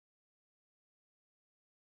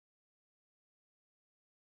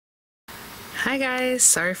Hi guys,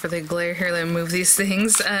 sorry for the glare here. Let me move these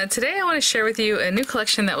things. Today I want to share with you a new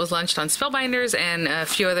collection that was launched on Spellbinders and a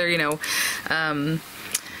few other,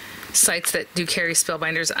 sites that do carry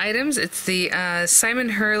Spellbinders items. It's the Simon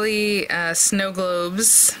Hurley Snow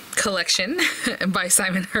Globes collection by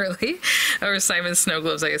Simon Hurley, or Simon Snow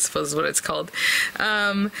Globes, I suppose is what it's called.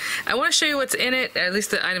 I want to show you what's in it, at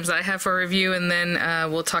least the items that I have for review, and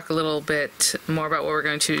then we'll talk a little bit more about what we're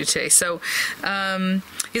going to do today. So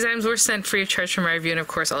these items were sent free of charge for my review, and of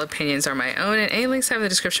course all opinions are my own, and any links I have in the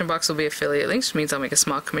description box will be affiliate links, which means I'll make a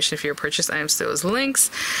small commission for your purchase items to those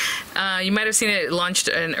links. You might have seen it launched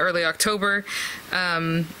in early October.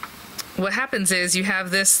 What happens is you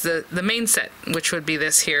have this, the main set, which would be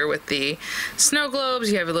this here with the snow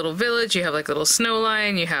globes. You have a little village, you have like a little snow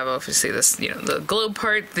line, you have obviously this, the globe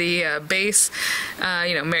part, the base,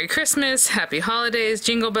 Merry Christmas, Happy Holidays,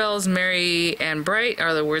 Jingle Bells, Merry and Bright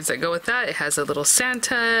are the words that go with that. It has a little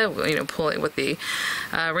Santa, pulling with the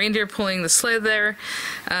reindeer pulling the sled there.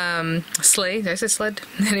 Sleigh, did I say sled?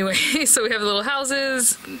 Anyway, so we have little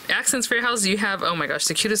houses, accents for your house. You have, oh my gosh,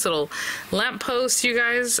 the cutest little lamppost, you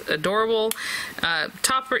guys, adorable.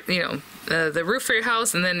 Top, the roof for your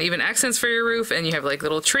house, and then even accents for your roof, and you have like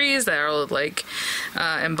little trees that are like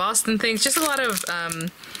embossed and things. Just a lot of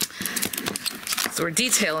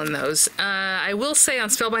detail in those. I will say on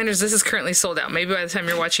Spellbinders this is currently sold out. Maybe by the time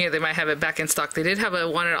you're watching it they might have it back in stock. They did have a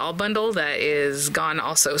one and all bundle that is gone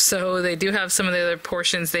also, so they do have some of the other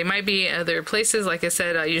portions. They might be other places. Like I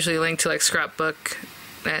said, I usually link to like Scrapbook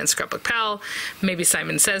and Scrapbook Pal. Maybe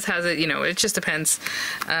Simon Says has it. It just depends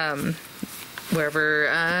wherever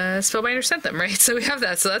Spellbinders sent them, right? So we have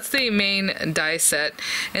that. So that's the main die set,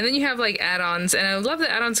 and then you have like add-ons, and I love the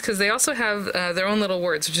add-ons because they also have their own little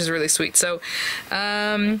words, which is really sweet. So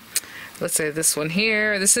let's say this one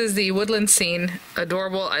here. This is the woodland scene.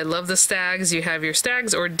 Adorable. I love the stags. You have your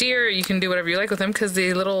stags or deer. You can do whatever you like with them because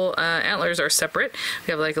the little antlers are separate.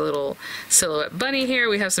 We have like a little silhouette bunny here.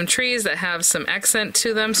 We have some trees that have some accent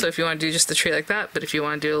to them. So if you want to do just the tree like that, but if you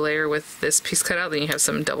want to do a layer with this piece cut out, then you have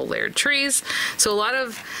some double layered trees. So a lot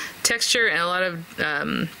of texture and a lot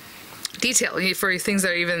of detail for things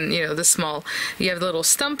that are even this small. You have the little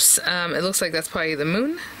stumps. It looks like that's probably the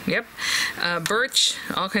moon. Yep. Birch,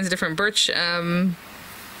 all kinds of different birch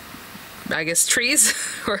I guess trees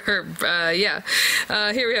or yeah.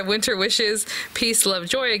 Here we have winter wishes, peace, love,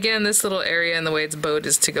 joy. Again, this little area and the way it's bowed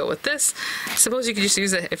is to go with this. I suppose you could just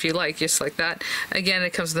use it if you like, just like that. Again,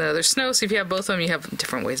 it comes with another snow, so if you have both of them, you have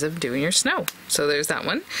different ways of doing your snow. So there's that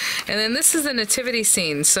one. And then this is the nativity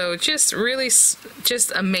scene, so just really,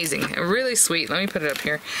 just amazing, really sweet. Let me put it up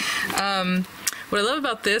here. What I love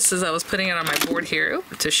about this is I was putting it on my board here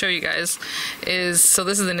to show you guys is, so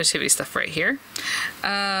this is the nativity stuff right here.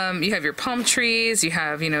 You have your palm trees, you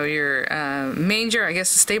have, your manger, I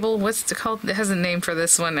guess the stable, what's it called? It has a name for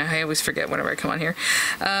this one. I always forget whenever I come on here.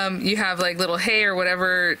 You have like little hay or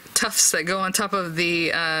whatever tufts that go on top of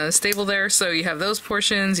the stable there. So you have those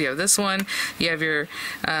portions, you have this one, you have your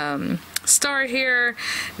star here,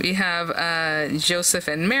 we have Joseph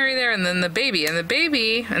and Mary there, and then the baby,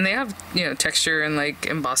 and they have texture and like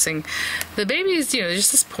embossing. The baby is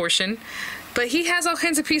just this portion, but he has all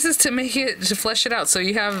kinds of pieces to make it, to flesh it out. So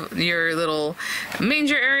you have your little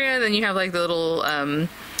manger area, then you have like the little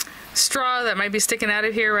straw that might be sticking out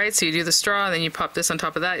of here, right? So you do the straw, and then you pop this on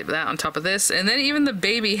top of that on top of this, and then even the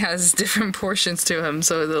baby has different portions to him.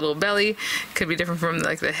 So the little belly could be different from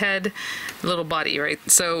like the head, little body, right?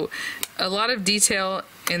 So a lot of detail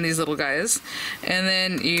in these little guys. And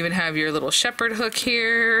then you even have your little shepherd hook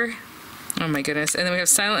here. Oh my goodness. And then we have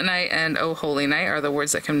Silent Night and Oh Holy Night are the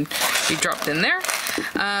words that can be dropped in there.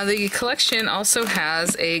 The collection also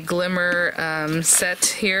has a Glimmer set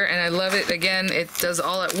here, and I love it. Again, it does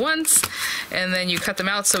all at once, and then you cut them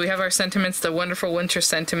out. So we have our sentiments, the wonderful winter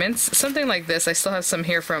sentiments, something like this. I still have some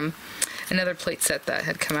here from another plate set that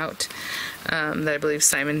had come out that I believe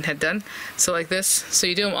Simon had done. So like this. So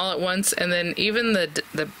you do them all at once, and then even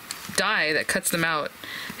the die that cuts them out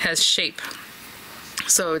has shape.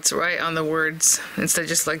 So it's right on the words instead of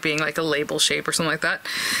just like being like a label shape or something like that.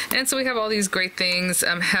 And so we have all these great things.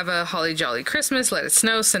 Have a holly jolly Christmas, let it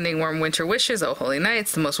snow, sending warm winter wishes, oh holy night,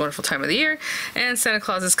 it's the most wonderful time of the year, and Santa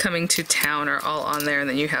Claus is coming to town are all on there, and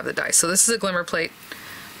then you have the die. So this is a Glimmer plate,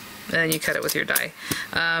 and then you cut it with your die.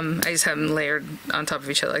 I just have them layered on top of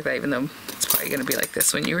each other like that, even though it's probably going to be like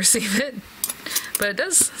this when you receive it. but it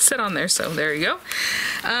does sit on there, so there you go.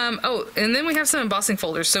 Oh, and then we have some embossing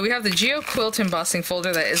folders. So we have the Geo Quilt embossing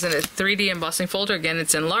folder that is in a 3D embossing folder. Again,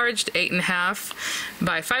 it's enlarged 8.5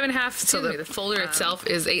 by 5.5. So the folder itself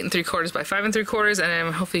is 8 3/4 by 5 3/4,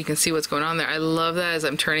 and hopefully you can see what's going on there. I love that. As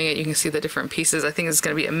I'm turning it, you can see the different pieces. I think it's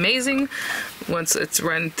going to be amazing once it's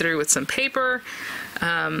run through with some paper.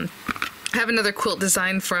 I have another quilt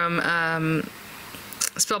design from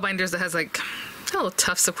Spellbinders that has like little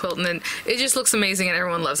tufts of quilt, and then it just looks amazing and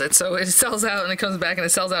everyone loves it. So it sells out and it comes back, and it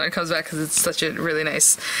sells out and it comes back because it's such a really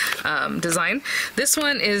nice design. This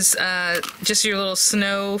one is just your little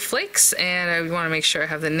snowflakes, and I want to make sure I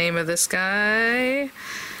have the name of this guy.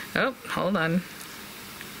 Oh, hold on.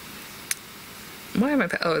 Why am I?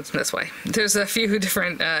 Oh, it's this way. There's a few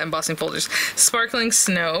different embossing folders. Sparkling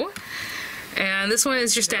Snow. And this one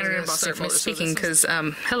is your standard embossing folder. Speaking because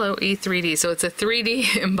hello E3D, so it's a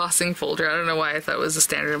 3D embossing folder. I don't know why I thought it was a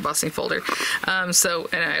standard embossing folder. So,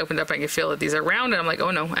 and I opened up, I can feel that these are round, and I'm like,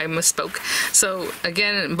 oh no, I misspoke. So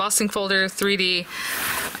again, embossing folder, 3D,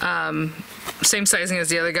 same sizing as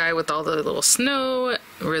the other guy with all the little snow.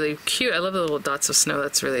 Really cute. I love the little dots of snow.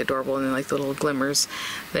 That's really adorable, and then like the little glimmers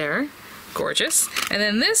there. Gorgeous. And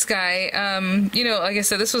then this guy, you know, like I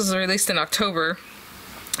said, this was released in October.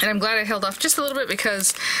 And I'm glad I held off just a little bit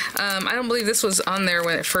because I don't believe this was on there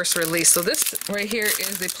when it first released. So this right here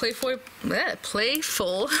is the Playful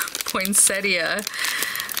Poinsettia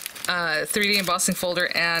 3D embossing folder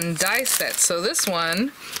and die set. So this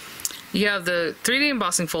one, you have the 3D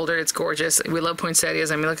embossing folder. It's gorgeous. We love poinsettias.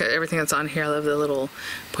 I mean, look at everything that's on here. I love the little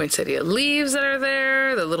poinsettia leaves that are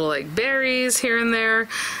there, the little like berries here and there.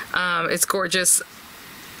 It's gorgeous,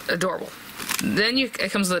 adorable. Then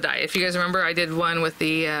it comes with a die. If you guys remember, I did one with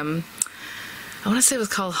the, I want to say it was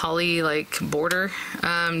called Holly, like, border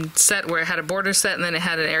set, where it had a border set, and then it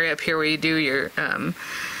had an area up here where you do your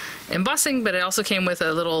embossing, but it also came with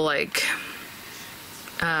a little, like,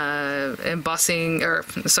 embossing, or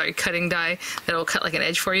sorry, cutting die that will cut like an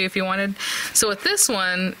edge for you if you wanted. So with this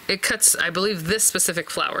one, it cuts, I believe, this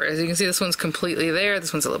specific flower. As you can see, this one's completely there.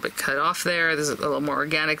 This one's a little bit cut off there. This is a little more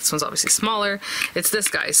organic. This one's obviously smaller. It's this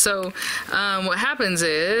guy. So what happens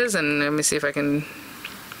is, and let me see if I can,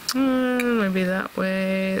 maybe that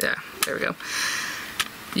way. Yeah, there we go.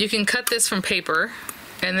 You can cut this from paper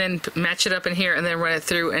and then match it up in here and then run it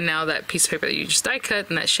through, and now that piece of paper that you just die cut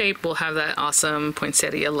in that shape will have that awesome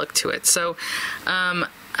poinsettia look to it. So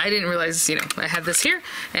I didn't realize, you know, I had this here,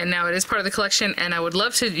 and now it is part of the collection, and I would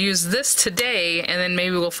love to use this today, and then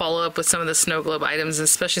maybe we'll follow up with some of the snow globe items,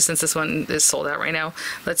 especially since this one is sold out right now.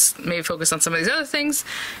 Let's maybe focus on some of these other things,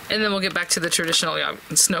 and then we'll get back to the traditional, you know,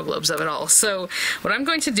 snow globes of it all. So what I'm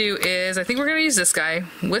going to do is, I think we're going to use this guy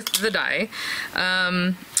with the die,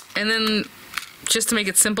 and then just to make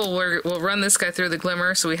it simple, we'll run this guy through the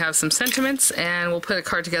Glimmer so we have some sentiments, and we'll put a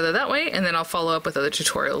card together that way, and then I'll follow up with other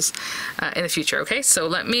tutorials in the future, okay? So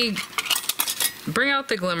let me bring out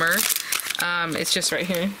the Glimmer. It's just right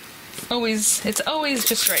here. It's always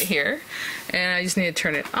just right here. And I just need to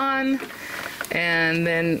turn it on, and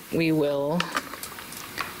then we will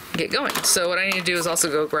get going. So what I need to do is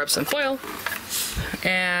also go grab some foil.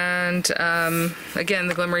 And again,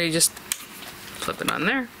 the Glimmer, you just flip it on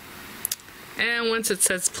there. And once it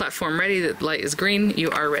says platform ready, the light is green,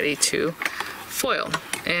 you are ready to foil.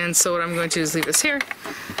 And so what I'm going to do is leave this here.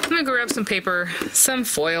 I'm going to go grab some paper, some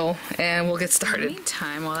foil, and we'll get started. In the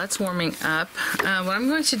meantime, while that's warming up, what I'm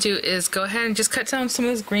going to do is go ahead and just cut down some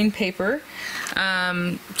of this green paper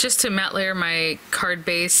just to matte layer my card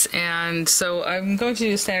base. And so I'm going to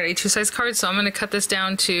do a standard A2 size card, so I'm going to cut this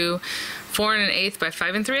down to 4 1/8 by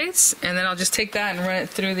 5 3/8, and then I'll just take that and run it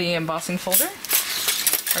through the embossing folder.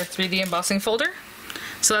 Our 3D embossing folder.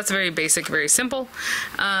 So that's very basic, very simple.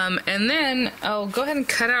 And then I'll go ahead and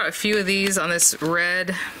cut out a few of these on this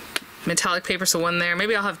red metallic paper, so one there.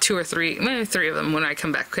 Maybe I'll have 2 or 3, maybe 3 of them when I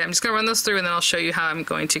come back. Okay, I'm just going to run those through, and then I'll show you how I'm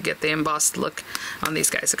going to get the embossed look on these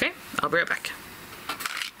guys, okay? I'll be right back.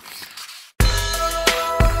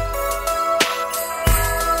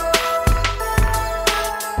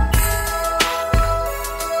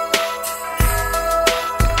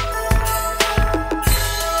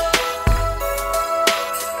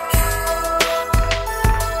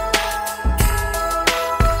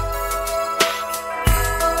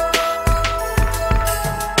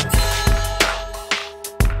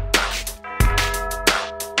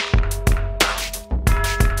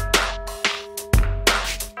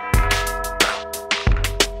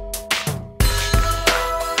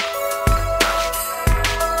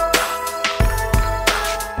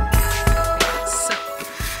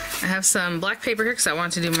 Some black paper here because I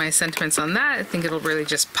want to do my sentiments on that. I think it'll really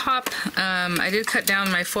just pop. I did cut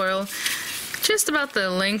down my foil just about the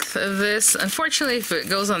length of this. Unfortunately, if it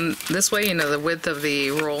goes on this way, you know, the width of the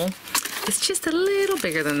roll, it's just a little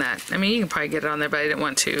bigger than that. I mean, you can probably get it on there, but I didn't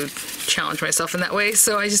want to challenge myself in that way,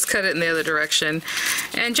 so I just cut it in the other direction.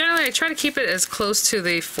 And generally, I try to keep it as close to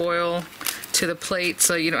the foil, to the plate,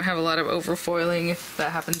 so you don't have a lot of overfoiling if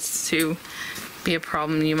that happens to be a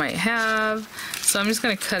problem you might have. So I'm just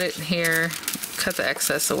going to cut it here, cut the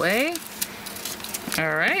excess away.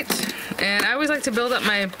 All right, and I always like to build up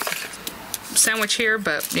my sandwich here,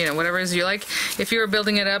 but you know, whatever it is you like. If you were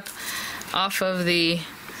building it up off of the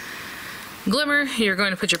Glimmer, you're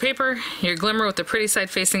going to put your paper, your Glimmer with the pretty side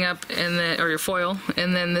facing up, and then, or your foil,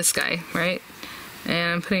 and then this guy, right?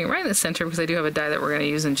 And I'm putting it right in the center because I do have a die that we're going to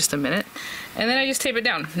use in just a minute. And then I just tape it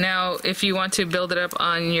down. Now, if you want to build it up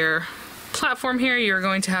on your platform here, you're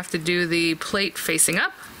going to have to do the plate facing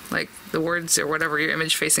up, like the words or whatever, your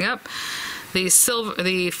image facing up. The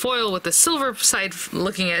foil with the silver side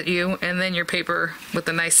looking at you, and then your paper with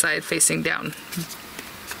the nice side facing down.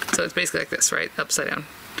 So it's basically like this, right? Upside down.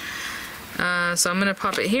 So I'm going to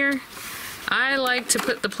pop it here. I like to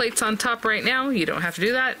put the plates on top right now. You don't have to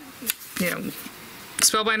do that. You know,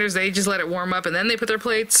 Spellbinders, they just let it warm up and then they put their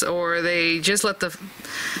plates, or they just let the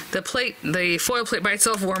foil plate by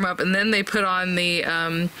itself warm up and then they put on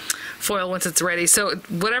the foil once it's ready. So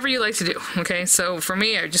whatever you like to do, okay? So for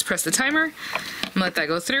me, I just press the timer and let that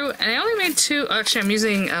go through. And I only made two, actually I'm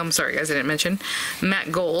using, sorry guys, I didn't mention,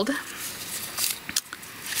 matte gold.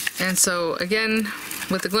 And so again,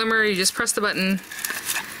 with the Glimmer, you just press the button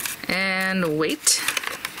and wait.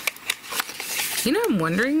 You know, I'm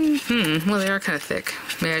wondering, well, they are kind of thick.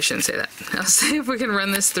 Maybe I shouldn't say that. I'll see if we can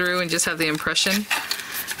run this through and just have the impression.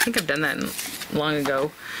 I think I've done that long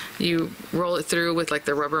ago. You roll it through with like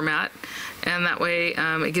the rubber mat, and that way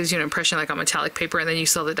it gives you an impression like on metallic paper, and then you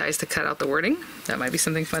still have the dies to cut out the wording. That might be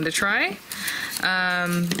something fun to try.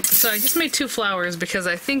 So I just made two flowers because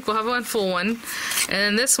I think we'll have one full one, and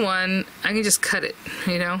then this one I can just cut it,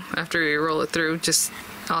 you know, after you roll it through. Just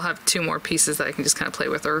I'll have two more pieces that I can just kind of play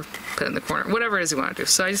with or put in the corner, whatever it is you want to do.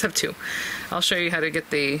 So I just have two. I'll show you how to get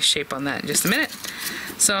the shape on that in just a minute.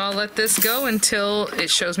 So I'll let this go until it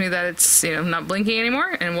shows me that it's, you know, not blinking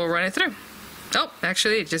anymore, and we'll run it through. Oh,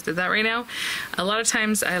 actually, it just did that right now. A lot of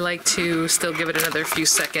times I like to still give it another few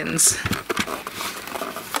seconds.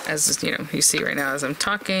 As you know, you see right now as I'm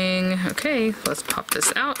talking. Okay, let's pop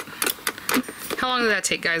this out. How long did that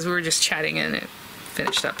take, guys? We were just chatting and it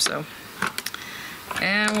finished up, so.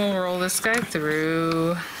 And we'll roll this guy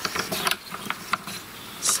through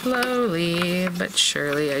slowly but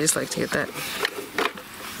surely. I just like to get that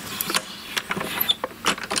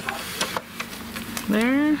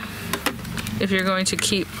there. If you're going to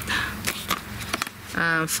keep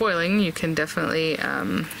foiling, you can definitely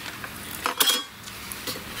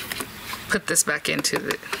put this back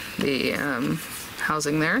into the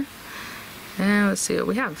housing there. And let's see what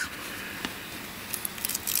we have.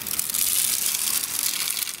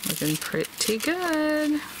 Looking pretty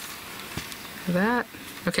good. That.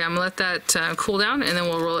 Okay, I'm gonna let that cool down, and then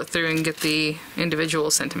we'll roll it through and get the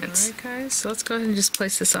individual sentiments. Alright guys, so let's go ahead and just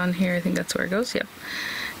place this on here. I think that's where it goes, yep.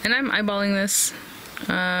 And I'm eyeballing this,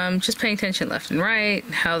 just paying attention left and right,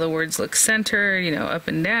 how the words look centered, you know, up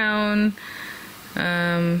and down.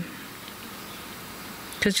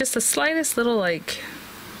 Because just the slightest little like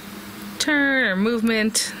turn or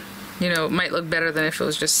movement, you know, might look better than if it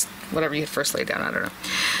was just whatever you first laid down, I don't know.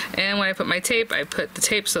 And when I put my tape, I put the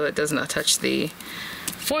tape so that it does not touch the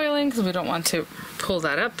foiling because we don't want to pull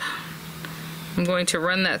that up. I'm going to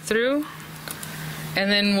run that through, and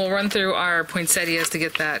then we'll run through our poinsettias to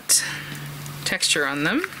get that texture on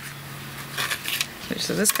them.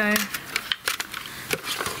 So this guy.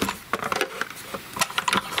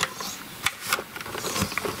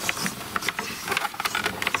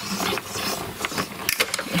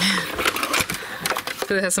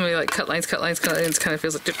 It has somebody like cut lines, kind of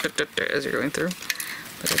feels like dip, dip, dip, dip as you're going through.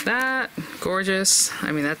 Look at that, gorgeous.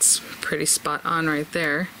 I mean, that's pretty spot on right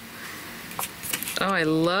there. Oh, I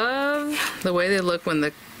love the way they look when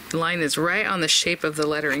the line is right on the shape of the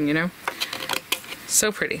lettering, you know?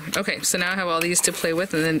 So pretty. Okay, so now I have all these to play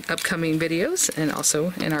with in the upcoming videos and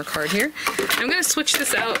also in our card here. I'm going to switch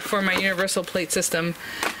this out for my universal plate system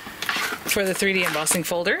for the 3D embossing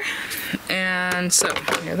folder. And so,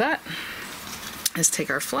 hear that. Let's take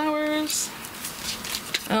our flowers.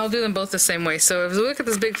 And I'll do them both the same way. So if we look at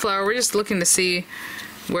this big flower, we're just looking to see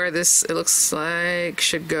where this, it looks like,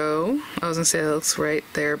 should go. I was gonna say it looks right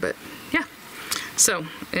there, but yeah. So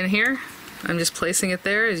in here, I'm just placing it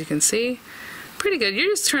there, as you can see. Pretty good. You're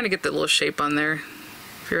just trying to get the little shape on there.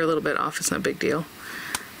 If you're a little bit off, it's no big deal.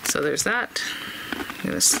 So there's that. I'm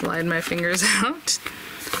gonna slide my fingers out.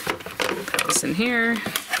 Put this in here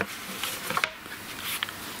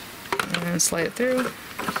and slide it through.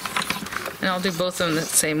 And I'll do both of them the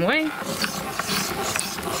same way.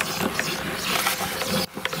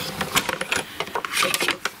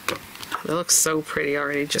 It looks so pretty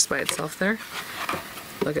already just by itself there.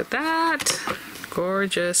 Look at that.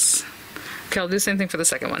 Gorgeous. Okay, I'll do the same thing for the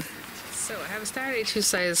second one. So I have a standard A2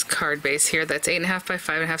 size card base here that's 8.5 by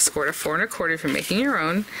 5.5 square to 4 1/4 if you're making your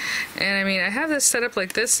own. And I mean, I have this set up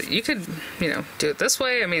like this. You could, you know, do it this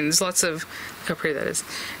way. I mean, there's lots of, look how pretty that is.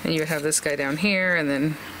 And you would have this guy down here and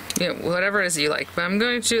then, you know, whatever it is you like. But I'm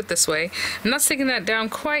going to do it this way. I'm not sticking that down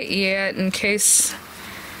quite yet in case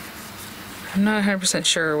I'm not 100%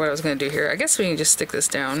 sure what I was going to do here. I guess we can just stick this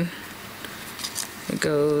down. It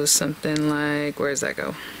goes something like, where does that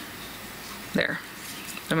go? There.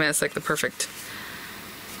 I mean, that's like the perfect,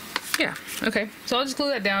 yeah, okay. So I'll just glue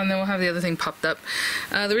that down and then we'll have the other thing popped up.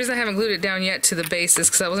 The reason I haven't glued it down yet to the base is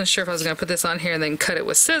because I wasn't sure if I was going to put this on here and then cut it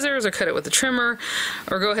with scissors or cut it with the trimmer,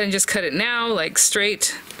 or go ahead and just cut it now, like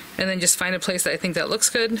straight, and then just find a place that I think that looks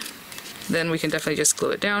good. Then we can definitely just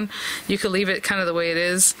glue it down. You could leave it kind of the way it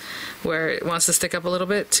is, where it wants to stick up a little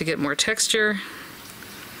bit to get more texture,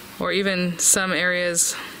 or even some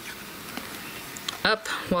areas up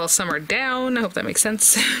while some are down. I hope that makes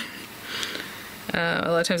sense. A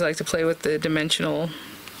lot of times I like to play with the dimensional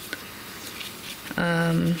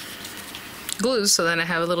glues, so then I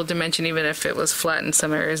have a little dimension even if it was flat in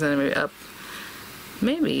some areas and then maybe up.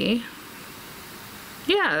 Maybe.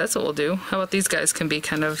 Yeah, that's what we'll do. How about these guys can be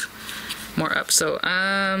kind of more up. So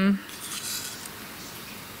I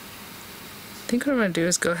think what I'm going to do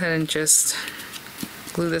is go ahead and just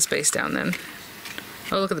glue this base down then.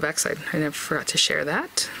 Oh, look at the back side. I never forgot to share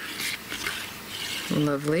that.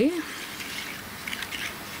 Lovely.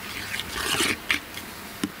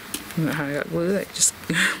 I don't know how I got glue, that just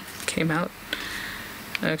came out.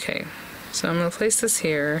 Okay, so I'm going to place this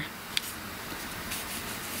here.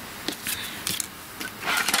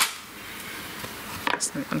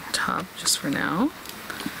 On top just for now.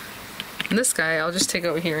 And this guy I'll just take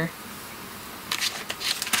over here.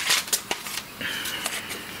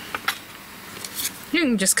 You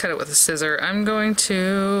can just cut it with a scissor. I'm going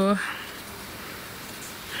to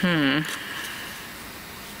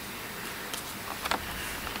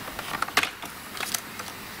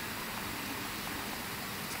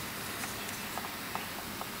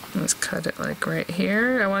let's cut it like right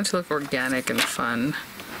here. I want it to look organic and fun.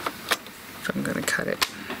 I'm going to cut it.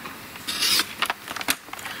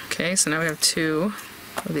 Okay, so now we have two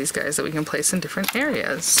of these guys that we can place in different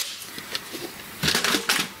areas.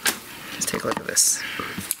 Let's take a look at this.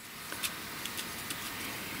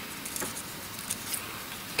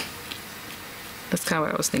 That's kind of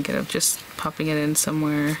what I was thinking of, just popping it in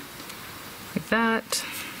somewhere like that.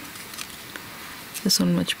 This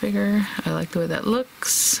one much bigger. I like the way that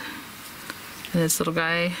looks. And this little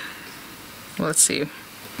guy, well, let's see.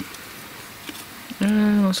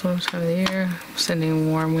 Most of the time of the year,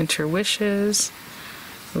 sending warm winter wishes.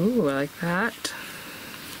 Ooh, I like that.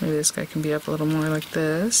 Maybe this guy can be up a little more like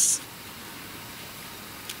this.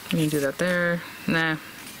 You can do that there. Nah.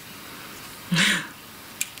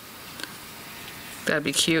 That'd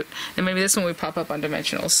be cute. And maybe this one would pop up on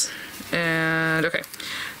dimensionals. And okay,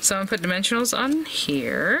 so I'm gonna put dimensionals on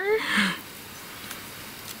here.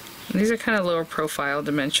 And these are kind of lower profile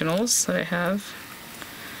dimensionals that I have.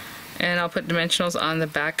 And I'll put dimensionals on the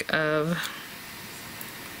back of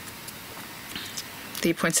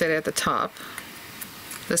the poinsettia at the top.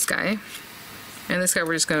 This guy. And this guy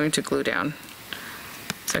we're just going to glue down.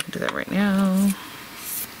 So I can do that right now.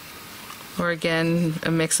 Or again, a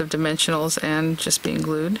mix of dimensionals and just being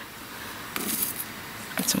glued.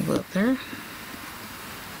 Get some glue up there.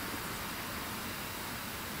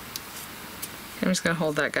 I'm just going to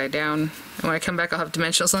hold that guy down. And when I come back, I'll have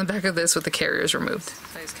dimensionals on the back of this with the carriers removed.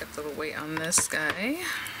 I just kept a little weight on this guy.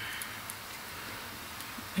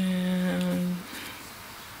 And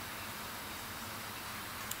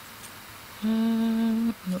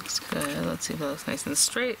looks good. Let's see if it looks nice and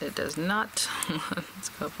straight. It does not. Let's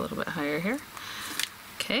go up a little bit higher here.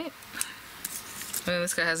 Okay. And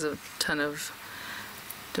this guy has a ton of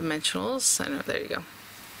dimensionals. I know, there you go.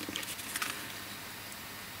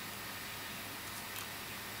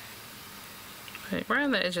 Right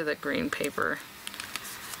on the edge of that green paper.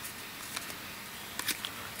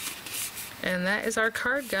 And that is our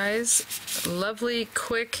card, guys. Lovely,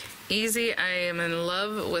 quick, easy. I am in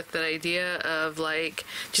love with the idea of like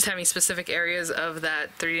just having specific areas of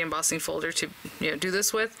that 3D embossing folder to, you know, do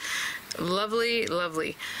this with. Lovely,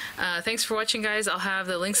 lovely. Thanks for watching, guys. I'll have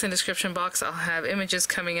the links in the description box. I'll have images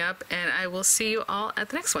coming up, and I will see you all at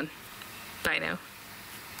the next one. Bye now.